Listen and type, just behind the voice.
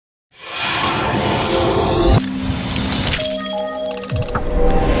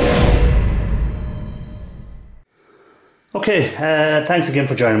Okay, thanks again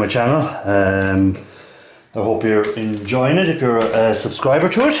for joining my channel. I hope you're enjoying it. If you're a subscriber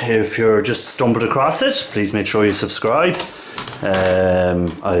to it, if you're just stumbled across it, please make sure you subscribe.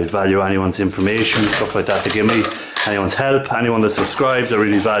 I value anyone's information, stuff like that they give me, anyone's help, anyone that subscribes. I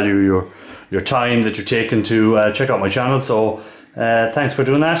really value your time that you're taking to check out my channel. So thanks for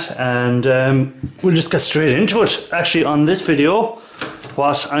doing that, and we'll just get straight into it. Actually, on this video,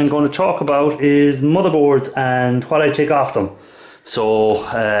 what I'm going to talk about is motherboards and what I take off them. So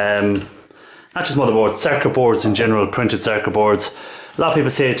not just motherboards, circuit boards in general, printed circuit boards. A lot of people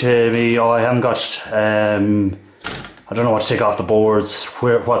say to me, oh, I haven't got, I don't know what to take off the boards,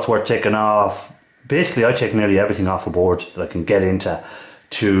 what's worth taking off. Basically, I take nearly everything off a board that I can get into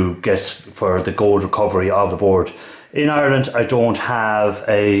to get for the gold recovery of the board. In Ireland, I don't have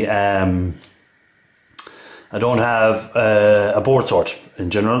a board sort in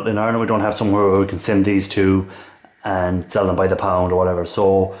general. In Ireland, we don't have somewhere where we can send these to and sell them by the pound or whatever.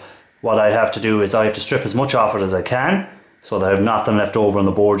 So what I have to do is I have to strip as much off it as I can, so that I have nothing left over on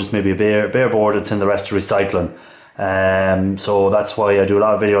the board, just maybe a bare board, and send the rest to recycling. So that's why I do a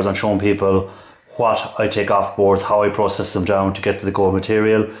lot of videos on showing people what I take off boards, how I process them down to get to the gold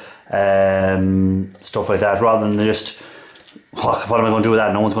material, stuff like that, rather than just, what am I going to do with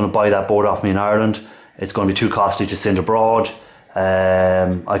that? No one's going to buy that board off me in Ireland. It's going to be too costly to send abroad.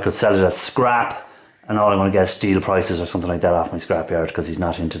 I could sell it as scrap, and all I'm going to get is steel prices or something like that off my scrapyard, because he's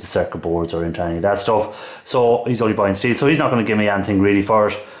not into the circuit boards or into any of that stuff. So he's only buying steel, so he's not going to give me anything really for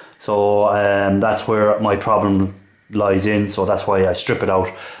it. So that's where my problem lies in. So that's why I strip it out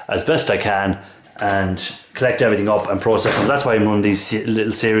as best I can and collect everything up and process them. That's why I'm running these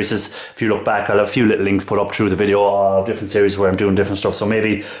little series. If you look back, I'll have a few little links put up through the video of different series where I'm doing different stuff. So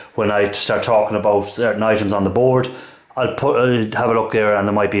maybe when I start talking about certain items on the board, I'll have a look there, and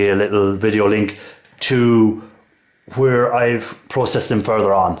there might be a little video link to where I've processed them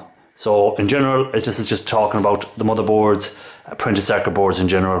further on. So in general, this is just talking about the motherboards, printed circuit boards in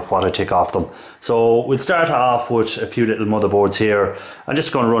general, what I take off them. So we'll start off with a few little motherboards here. I'm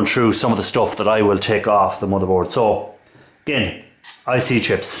just going to run through some of the stuff that I will take off the motherboard. So again, IC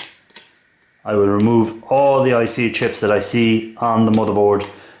chips. I will remove all the IC chips that I see on the motherboard.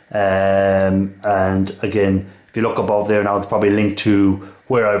 And again, if you look above there now, it's probably linked to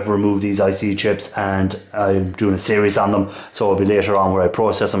where I've removed these IC chips, and I'm doing a series on them. So it'll be later on where I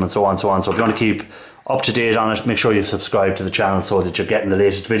process them and so on and so on. So if you want to keep up to date on it, make sure you subscribe to the channel so that you're getting the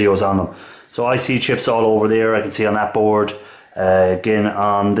latest videos on them. So IC chips all over there, I can see on that board. Again,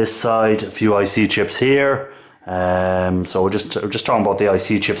 on this side, a few IC chips here. So we're just talking about the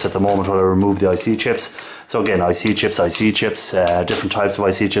IC chips at the moment while I remove the IC chips. So again, IC chips, different types of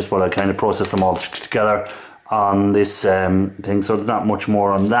IC chips, but I kind of process them all together on this thing. So there's not much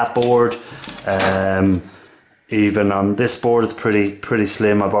more on that board. Even on this board, it's pretty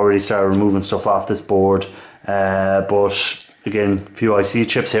slim. I've already started removing stuff off this board, but again, a few IC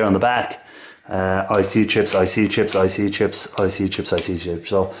chips here on the back. IC chips, IC chips, IC chips, IC chips, IC chips.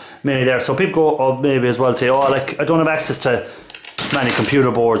 So many there. So people go maybe as well say, oh, like, I don't have access to many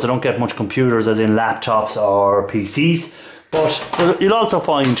computer boards. I don't get much computers, as in laptops or PCs. But you'll also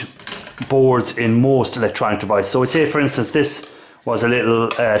find boards in most electronic devices. So we say, for instance, this was a little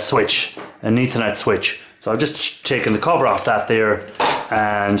switch, an Ethernet switch. So I've just taken the cover off that there,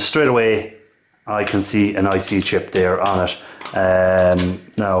 and straight away I can see an IC chip there on it.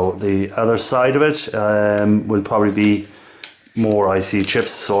 Now the other side of it will probably be more IC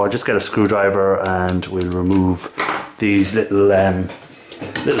chips. So I'll just get a screwdriver and we'll remove these little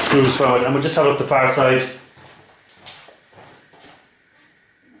screws from it, and we'll just have a look at the far side.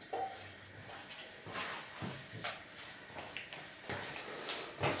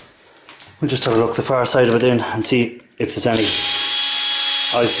 We'll just have a look at the far side of it then and see if there's any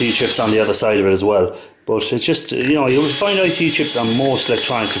IC chips on the other side of it as well. But it's just, you know, you'll find IC chips on most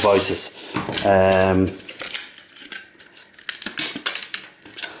electronic devices. And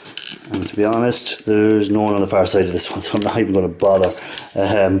to be honest, there's no one on the far side of this one, so I'm not even going to bother.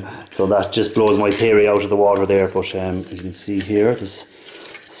 So that just blows my theory out of the water there. But as you can see here, there's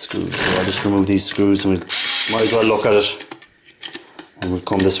screws. So I'll just remove these screws, and we might as well look at it. And we've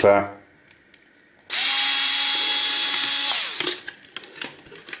come this far.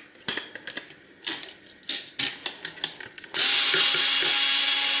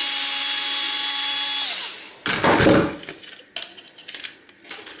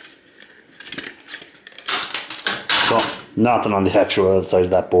 So, nothing on the actual other side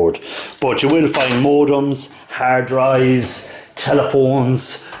of that board. But you will find modems, hard drives,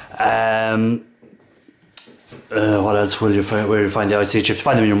 telephones, what else will you find? Where you find the IC chips?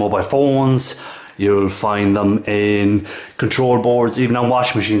 Find them in your mobile phones, You'll find them in control boards, even on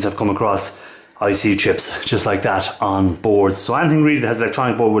washing machines. I've come across IC chips just like that on boards. So anything really that has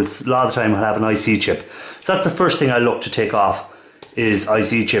electronic board will a lot of the time will have an IC chip. So that's the first thing I look to take off, is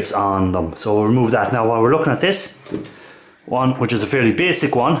IC chips on them. So we'll remove that. Now while we're looking at this one, which is a fairly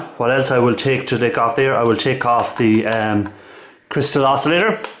basic one, what else I will take off there, I will take off the crystal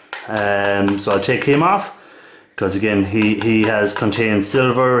oscillator. So I'll take him off, because again he has contained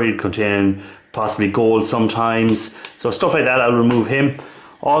silver, he'd contain possibly gold sometimes, so stuff like that I'll remove him.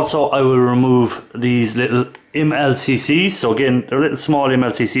 Also I will remove these little MLCCs. So again, they're little small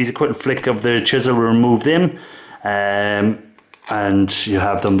MLCCs, a quick flick of the chisel will remove them, and you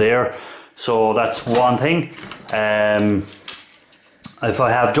have them there. So that's one thing. If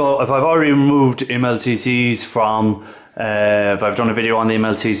I've already removed MLCCs from if I've done a video on the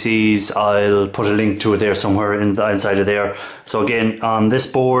MLCCs, I'll put a link to it there somewhere inside of there. So again, on this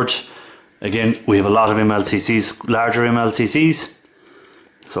board, again we have a lot of MLCCs, larger MLCCs.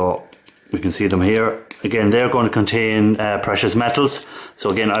 So we can see them here. Again, they're going to contain precious metals. So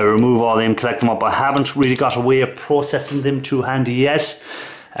again, I remove all them, collect them up. I haven't really got a way of processing them too handy yet,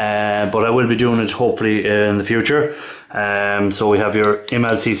 but I will be doing it hopefully in the future. So we have your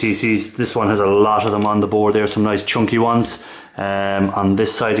MLCCs. This one has a lot of them on the board. There's some nice chunky ones. On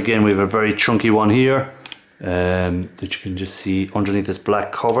this side again, we have a very chunky one here that you can just see underneath this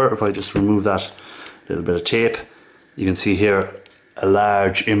black cover. If I just remove that little bit of tape, you can see here a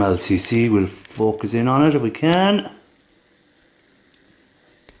large MLCC. We'll focus in on it if we can.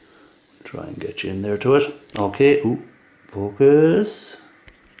 Try and get you in there to it. Okay, ooh, focus.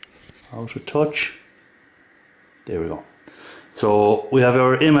 Out of touch. There we go. So we have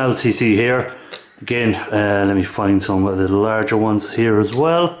our MLCC here. Again, let me find some of the larger ones here as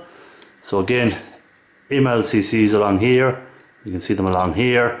well. So again, MLCCs along here. You can see them along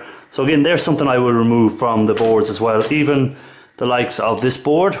here. So again, there's something I will remove from the boards as well. Even the likes of this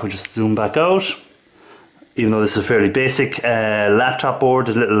board, we'll just zoom back out. Even though this is a fairly basic laptop board,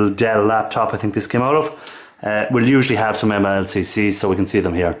 a little Dell laptop I think this came out of, will usually have some MLCCs, so we can see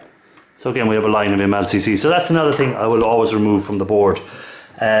them here. So again, we have a line of MLCCs. So that's another thing I will always remove from the board.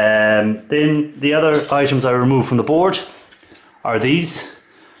 Then the other items I remove from the board are these.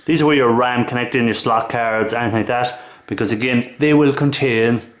 These are where your RAM connected in, your slot cards, anything like that, because again, they will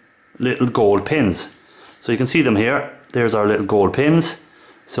contain little gold pins. So you can see them here. There's our little gold pins.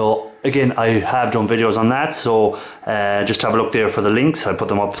 So again, I have done videos on that, so just have a look there for the links. I put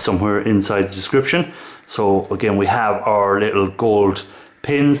them up somewhere inside the description. So again, we have our little gold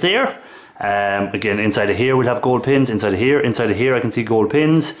pins there. Again, inside of here we'll have gold pins. Inside of here I can see gold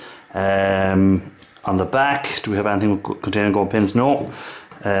pins. On the back, do we have anything containing gold pins? No.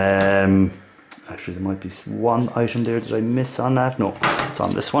 Actually, there might be one item there. Did I miss on that? No, it's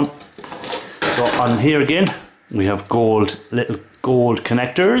on this one. So on here again, we have little gold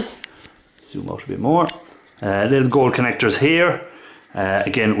connectors. Zoom out a bit more. Little gold connectors here.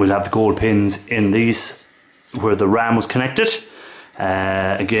 Again, we'll have the gold pins in these where the RAM was connected.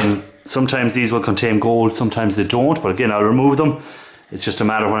 Again, sometimes these will contain gold, sometimes they don't, but again, I'll remove them. It's just a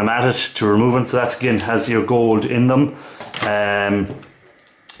matter when I'm at it to remove them. So that's again has your gold in them.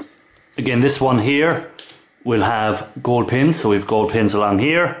 Again, this one here will have gold pins, so we've gold pins along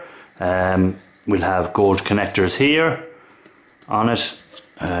here. We'll have gold connectors here on it.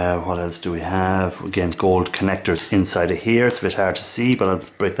 What else do we have? Again, gold connectors inside of here. It's a bit hard to see, but I'll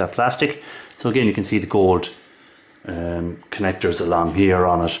break that plastic. So again, you can see the gold connectors along here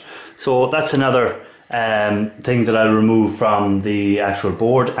on it. So that's another thing that I'll remove from the actual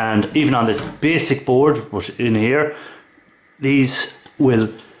board. And even on this basic board, but in here, these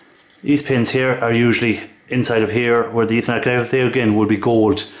pins here are usually inside of here where the Ethernet connector, they again will be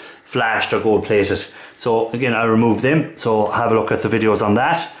gold flashed or gold plated. So again, I'll remove them. So have a look at the videos on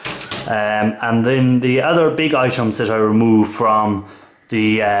that. And then the other big items that I remove from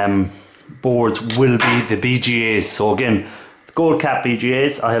the boards will be the BGAs. So again, the gold cap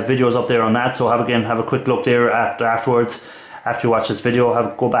BGAs, I have videos up there on that. So have a quick look there afterwards. After you watch this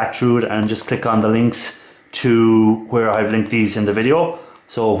video, go back through it and just click on the links to where I've linked these in the video.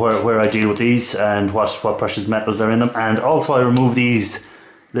 So where I deal with these and what precious metals are in them. And also I remove these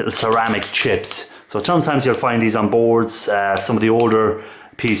little ceramic chips. So sometimes you'll find these on boards. Some of the older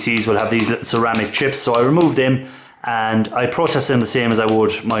PCs will have these little ceramic chips. So I remove them and I process them the same as I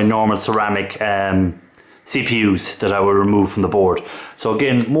would my normal ceramic CPUs that I will remove from the board. So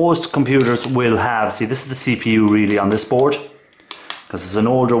again, most computers will have, see, this is the CPU really on this board, because it's an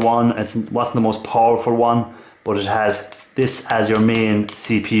older one. It wasn't the most powerful one, but it had this as your main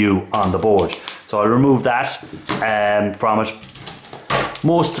CPU on the board. So I'll remove that from it.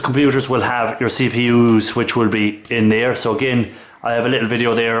 Most computers will have your CPUs, which will be in there. So again, I have a little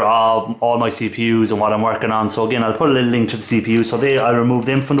video there of all my CPUs and what I'm working on. So again, I'll put a little link to the CPU. So I'll remove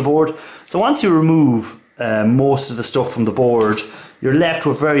them from the board. So once you remove most of the stuff from the board, you're left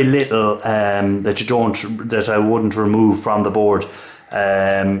with very little that I wouldn't remove from the board.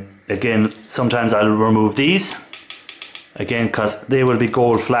 Again, sometimes I'll remove these. Again, because they will be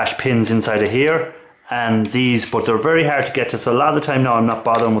gold flash pins inside of here. And these, but they're very hard to get to. So a lot of the time now I'm not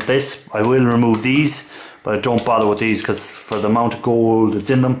bothering with this. I will remove these, but I don't bother with these because for the amount of gold that's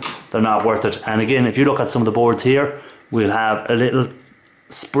in them, they're not worth it. And again, if you look at some of the boards here, we'll have a little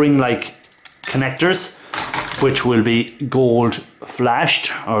spring-like connectors, which will be gold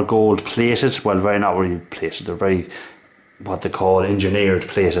flashed or gold plated. Well, not really plated. They're very, what they call engineered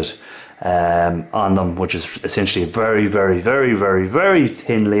plated on them, which is essentially a very, very, very, very, very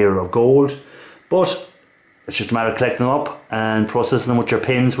thin layer of gold. But it's just a matter of collecting them up and processing them with your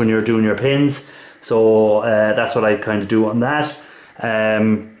pins when you're doing your pins. So that's what I kind of do on that.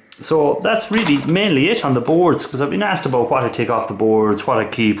 So that's really mainly it on the boards, because I've been asked about what I take off the boards, what I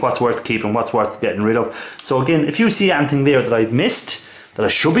keep, what's worth keeping, what's worth getting rid of. So again, if you see anything there that I've missed, that I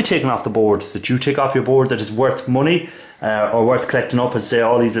should be taking off the board, that you take off your board that is worth money or worth collecting up, and say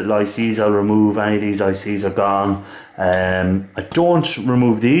all these little ICs I'll remove, any of these ICs are gone. I don't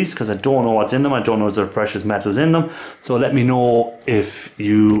remove these because I don't know what's in them. I don't know if there are precious metals in them. So let me know if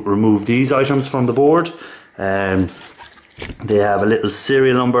you remove these items from the board. They have a little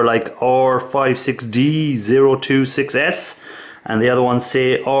serial number like R56D026S, and the other ones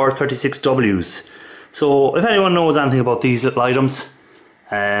say R36Ws. So if anyone knows anything about these little items,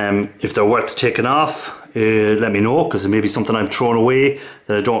 if they're worth taking off, let me know, because it may be something I'm throwing away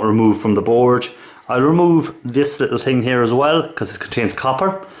that I don't remove from the board. I'll remove this little thing here as well because it contains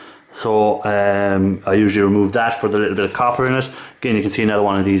copper. So I usually remove that for the little bit of copper in it. Again, you can see another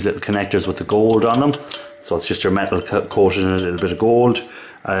one of these little connectors with the gold on them. So it's just your metal coated in a little bit of gold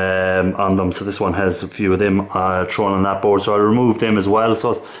on them. So this one has a few of them thrown on that board. So I'll remove them as well.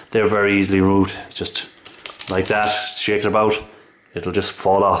 So they're very easily removed. It's just like that, shake it about, it'll just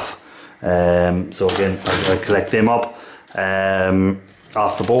fall off. So again, I collect them up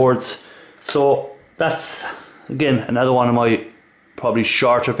off the boards. So that's again another one of my probably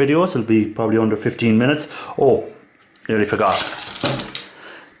shorter videos. It'll be probably under 15 minutes. Oh, nearly forgot.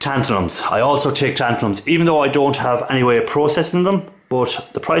 Tantalums. I also take tantalums, even though I don't have any way of processing them, but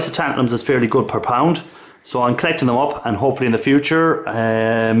the price of tantalums is fairly good per pound. So I'm collecting them up, and hopefully in the future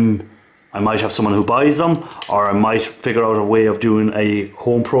I might have someone who buys them, or I might figure out a way of doing a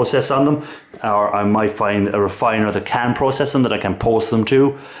home process on them, or I might find a refiner that can process them, that I can post them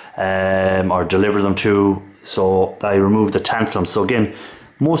to or deliver them to. So I remove the tantalums. So again,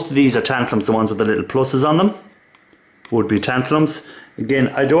 most of these are tantalums. The ones with the little pluses on them would be tantalums. Again,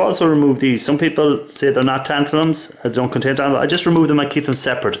 I do also remove these. Some people say they're not tantalums, they don't contain tantalum. I just remove them, I keep them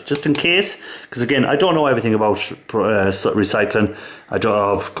separate, just in case, because again, I don't know everything about recycling. I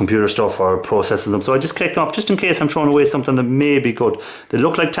don't have computer stuff or processing them, so I just collect them up just in case I'm throwing away something that may be good. They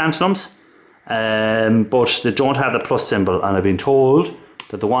look like tantalums, but they don't have the plus symbol, and I've been told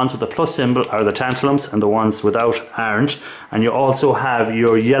that the ones with the plus symbol are the tantalums and the ones without aren't. And you also have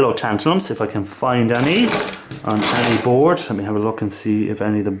your yellow tantalums, if I can find any on any board. Let me have a look and see if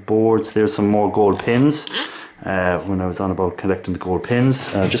any of the boards. There's some more gold pins when I was on about collecting the gold pins.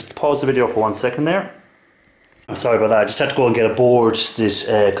 Just pause the video for 1 second there. I'm sorry about that, I just had to go and get a board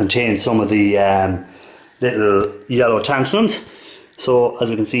that contains some of the little yellow tantalums. So as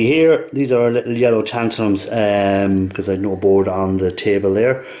we can see here, these are little yellow tantalums, because I had no board on the table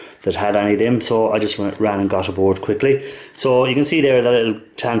there that had any of them, so I just ran and got a board quickly. So you can see there the little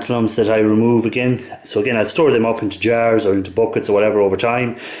tantalums that I remove again. So again, I store them up into jars or into buckets or whatever over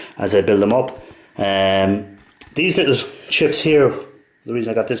time as I build them up. These little chips here, the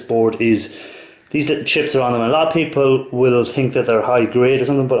reason I got this board is these little chips are on them. A lot of people will think that they're high grade or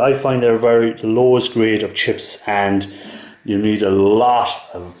something, but I find they're the lowest grade of chips, and you need a lot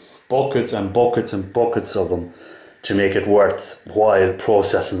of buckets and buckets and buckets of them to make it worthwhile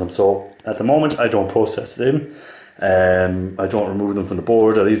processing them. So at the moment I don't process them. I don't remove them from the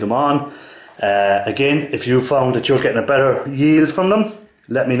board, I leave them on. Again, if you found that you're getting a better yield from them,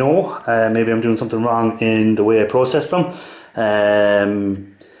 let me know. Maybe I'm doing something wrong in the way I process them.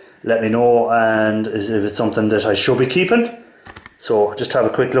 Let me know, and if it's something that I should be keeping. So just have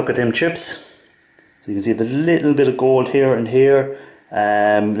a quick look at them chips. So you can see the little bit of gold here and here,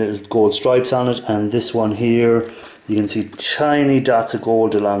 little gold stripes on it, and this one here, you can see tiny dots of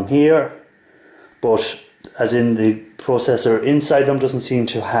gold along here, but as in the processor inside them doesn't seem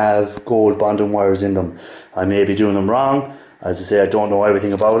to have gold bonding wires in them. I may be doing them wrong, As I say, I don't know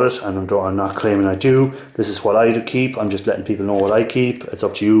everything about it, and I'm not claiming I do. This is what I do keep. I'm just letting people know what I keep. It's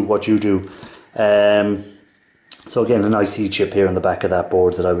up to you what you do. So again, an IC chip here on the back of that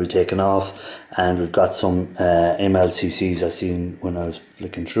board that I will be taking off, and we've got some MLCCs I seen when I was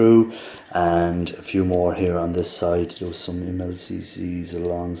flicking through, and a few more here on this side. There was some MLCCs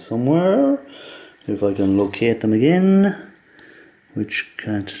along somewhere, if I can locate them again, which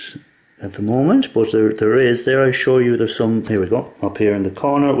can't at the moment, but there is there. I show you there's some. Here we go, up here in the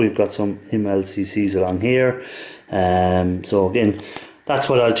corner we've got some MLCCs along here. So again, that's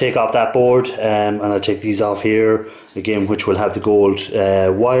what I'll take off that board, and I'll take these off here again, which will have the gold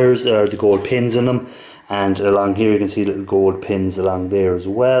wires or the gold pins in them, and along here you can see little gold pins along there as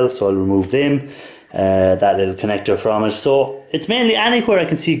well, so I'll remove them, that little connector from it. So it's mainly anywhere I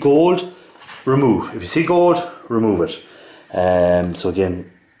can see gold, remove. If you see gold, remove it. So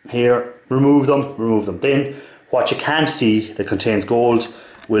again, here, remove them. Then what you can't see that contains gold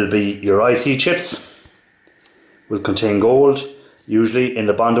will be your IC chips, will contain gold. Usually in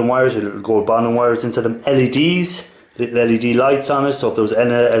the bonding wires, little gold bonding wires inside them. LEDs, little LED lights on it. So if there was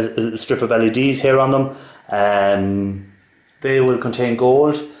a strip of LEDs here on them, they will contain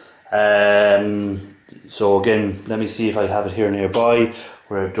gold. So again, let me see if I have it here nearby,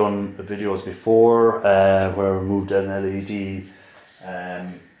 where I've done videos before, where I removed an LED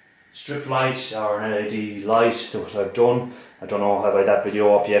strip light or an LED light. That's what I've done. I don't know have I that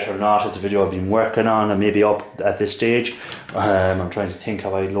video up yet or not. It's a video I've been working on and maybe up at this stage. I'm trying to think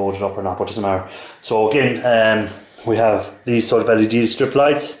have I loaded up or not, but it doesn't matter. So again, we have these sort of LED strip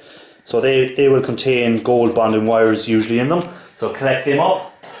lights. So they will contain gold bonding wires usually in them. So collect them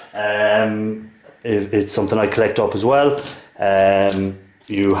up. It's something I collect up as well.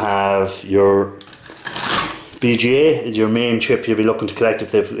 You have your BGA is your main chip you'll be looking to collect.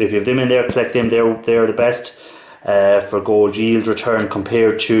 If you have them in there, collect them. They're the best for gold yield return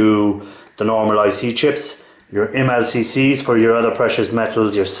compared to the normal IC chips. Your MLCCs for your other precious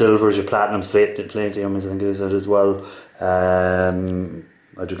metals, your silvers, your platinums, palladium, I think is it as well.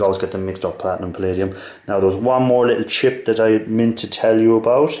 I do always get them mixed up, platinum, palladium. Now there's one more little chip that I meant to tell you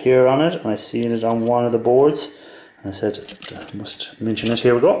about here on it, and I seen it on one of the boards. I said I must mention it.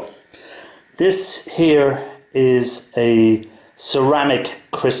 Here we go. This here is a ceramic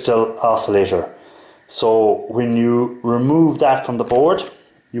crystal oscillator. So when you remove that from the board,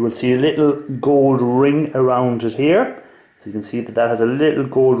 you will see a little gold ring around it here. So you can see that has a little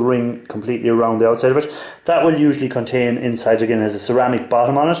gold ring completely around the outside of it. That will usually contain inside, again, has a ceramic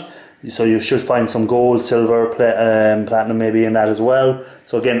bottom on it. So you should find some gold, silver, platinum maybe in that as well.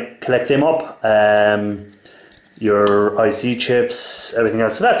 So again, collect them up. Your IC chips, everything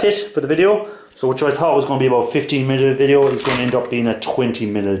else. So that's it for the video. So which I thought was going to be about a 15-minute video is going to end up being a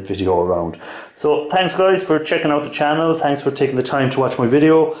 20-minute video around. So thanks guys for checking out the channel. Thanks for taking the time to watch my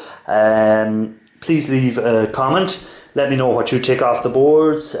video. Please leave a comment. Let me know what you take off the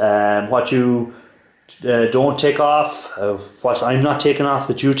boards, what you don't take off, what I'm not taking off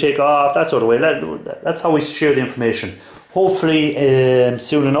that you take off, that sort of way. That's how we share the information. Hopefully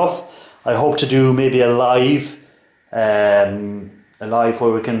soon enough, I hope to do maybe a live where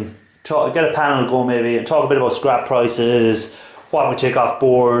we can get a panel going maybe and talk a bit about scrap prices, what we take off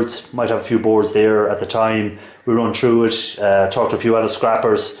boards. Might have a few boards there at the time. We run through it, talk to a few other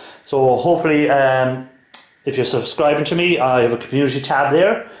scrappers. So hopefully if you're subscribing to me, I have a community tab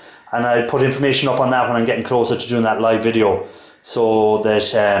there, and I put information up on that when I'm getting closer to doing that live video, so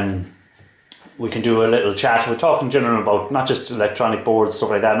that we can do a little chat. We're talking in general about not just electronic boards, stuff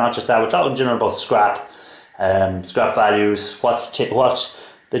like that, not just that. We're talking in general about scrap values, what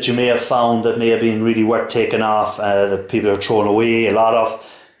that you may have found that may have been really worth taking off, that people are throwing away a lot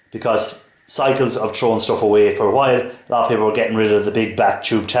of, because cycles of throwing stuff away. For a while, a lot of people were getting rid of the big back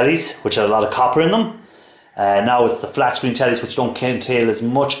tube tellies, which had a lot of copper in them. Now it's the flat screen tellies, which don't contain as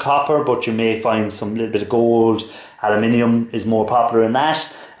much copper, but you may find some little bit of gold. Aluminium is more popular in that.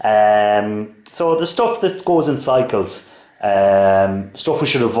 So the stuff that goes in cycles, stuff we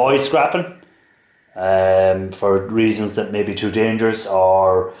should avoid scrapping for reasons that may be too dangerous,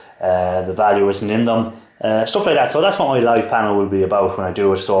 or the value isn't in them, stuff like that. So that's what my live panel will be about when I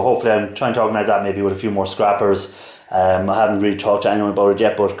do it. So hopefully I'm trying to organise that maybe with a few more scrappers. I haven't really talked to anyone about it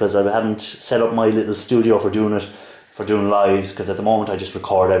yet, but because I haven't set up my little studio for doing it, for doing lives, because at the moment I just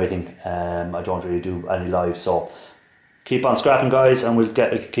record everything. I don't really do any live. So keep on scrapping guys, and we'll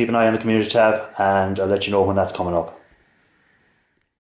keep an eye on the community tab, and I'll let you know when that's coming up.